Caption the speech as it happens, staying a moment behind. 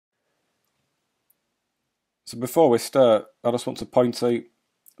So before we start, I just want to point out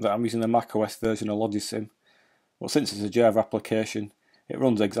that I'm using the macOS version of Logisim. Well, since it's a Java application, it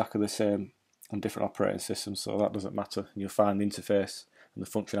runs exactly the same on different operating systems, so that doesn't matter. You'll find the interface and the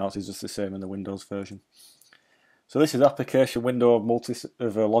functionality is just the same in the Windows version. So this is the application window of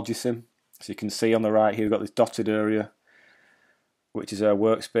Logisim. So you can see on the right here we've got this dotted area, which is our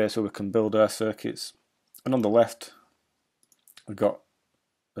workspace where we can build our circuits. And on the left, we've got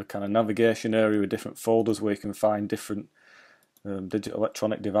a kind of navigation area with different folders where you can find different digital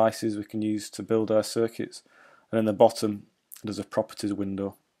electronic devices we can use to build our circuits. And in the bottom, there's a properties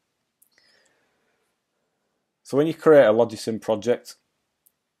window. So when you create a Logisim project,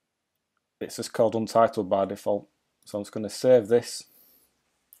 it's just called untitled by default. So I'm just going to save this.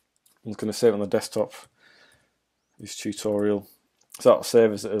 I'm just going to save it on the desktop, this tutorial. So that'll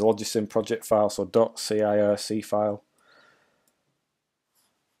save as a Logisim project file, so .circ file.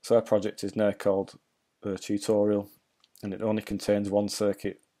 So our project is now called tutorial, and it only contains one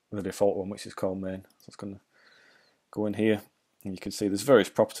circuit, the default one, which is called main. So it's going to go in here, and you can see there's various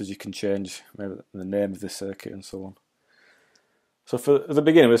properties you can change, maybe the name of the circuit and so on. So for the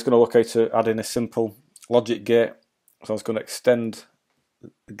beginning, we're just going to look how to add in a simple logic gate. So I was going to extend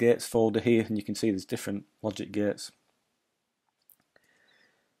the gates folder here, and you can see there's different logic gates.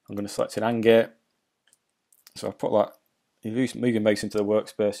 I'm going to select an AND gate. So I put that. If you move your mouse into the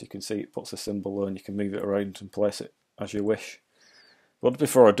workspace, you can see it puts a symbol there, and you can move it around and place it as you wish. But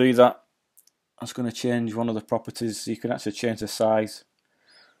before I do that, I'm just going to change one of the properties. So you can actually change the size.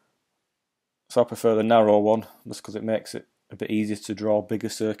 So I prefer the narrow one, just because it makes it a bit easier to draw bigger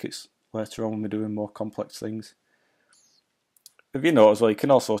circuits later on when we're doing more complex things. If you notice, well, you can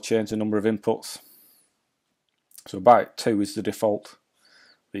also change the number of inputs. So about 2 is the default,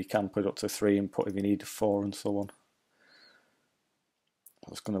 but you can put up to 3 input if you need 4 and so on.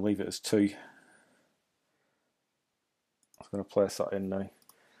 I'm just going to leave it as 2. I'm going to place that in now.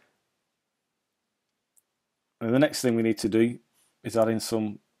 And the next thing we need to do is add in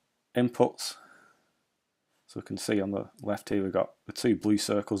some inputs. So we can see on the left here we've got the 2 blue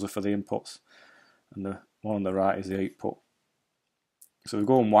circles are for the inputs, and the one on the right is the output. So we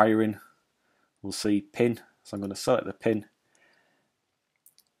go on wiring, we'll see pin. So I'm going to select the pin.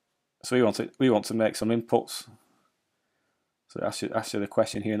 So we want to make some inputs. So it asks you the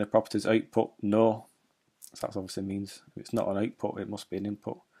question here in the properties, output no. So that obviously means if it's not an output, it must be an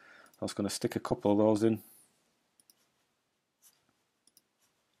input. I was going to stick a couple of those in.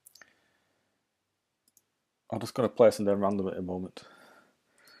 I'm just going to place them down random at the moment.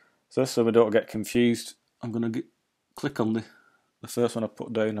 So so we don't get confused, I'm going to click on the first one I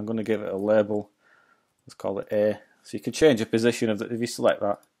put down. I'm going to give it a label. Let's call it A. So you can change the position of if you select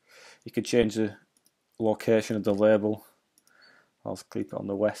that, you can change the location of the label. I'll just keep it on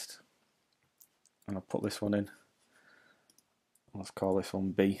the west, and I'll put this one in. Let's call this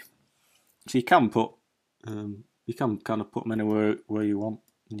one B. So you can put, you can kind of put them anywhere where you want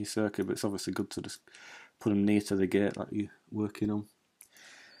in your circuit, but it's obviously good to just put them near to the gate that you're working on.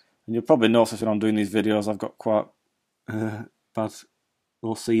 And you'll probably notice when I'm doing these videos, I've got quite bad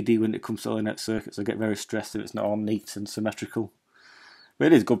OCD when it comes to linear circuits. I get very stressed if it's not all neat and symmetrical. But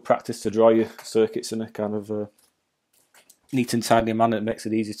it is good practice to draw your circuits in a kind of neat and tidy manner. It makes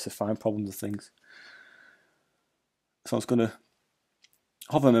it easy to find problems with things. So I'm just going to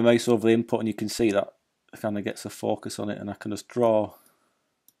hover my mouse over the input, and you can see that it kind of gets a focus on it, and I can just draw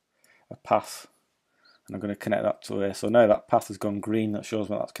a path, and I'm going to connect that to A. So now that path has gone green, that shows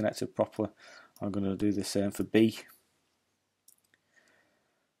me that's connected properly. I'm going to do the same for B.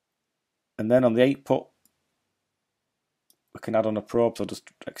 And then on the output, we can add on a probe. So I just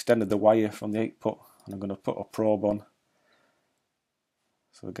extended the wire from the output, and I'm going to put a probe on.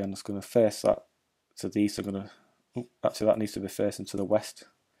 So again, I'm just going to face that to the east. I'm going to, actually that needs to be facing to the west.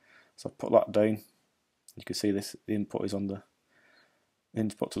 So I put that down. You can see this, the input is on the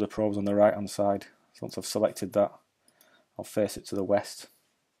input to the probes on the right hand side. So once I've selected that, I'll face it to the west.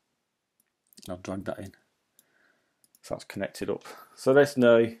 I'll drag that in. So that's connected up. So this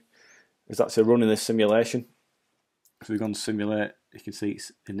now is actually running this simulation. So we're going to simulate, you can see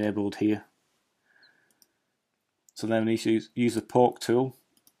it's enabled here. So then we need to use the poke tool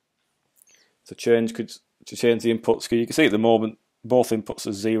to change the inputs. You can see at the moment both inputs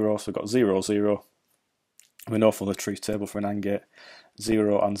are 0, so we've got 0, 0. We know from the truth table for an AND gate,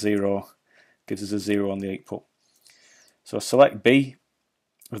 0 and 0 gives us a 0 on the output. So select B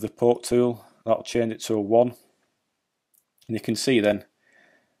with the poke tool, that'll change it to a 1. And you can see then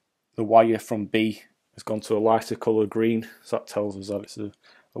the wire from B has gone to a lighter colour green, so that tells us that it's a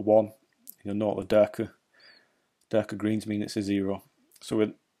 1. You'll note the darker greens mean it's a 0.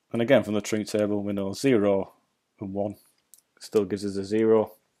 So and again from the truth table we know 0 and 1. It still gives us a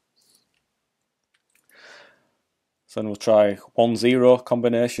 0. So then we'll try 1 0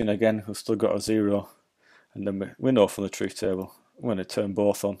 combination. Again, we've still got a 0. And then we know from the truth table, I'm going to turn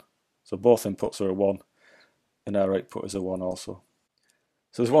both on. So both inputs are a 1, and our output is a 1 also.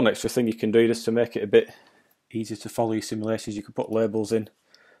 So there's one extra thing you can do just to make it a bit easier to follow your simulations. You can put labels in.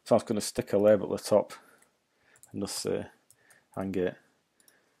 So I'm just going to stick a label at the top and just say AND gate.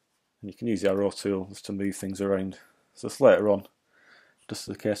 And you can use the arrow tool just to move things around. So just later on, just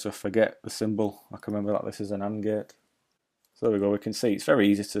in case I forget the symbol, I can remember that this is an AND gate. So there we go, we can see it's very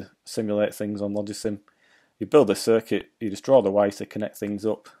easy to simulate things on Logisim. You build a circuit, you just draw the wires to connect things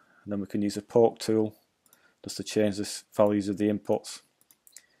up, and then we can use a poke tool just to change the values of the inputs.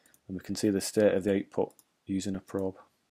 And we can see the state of the output using a probe.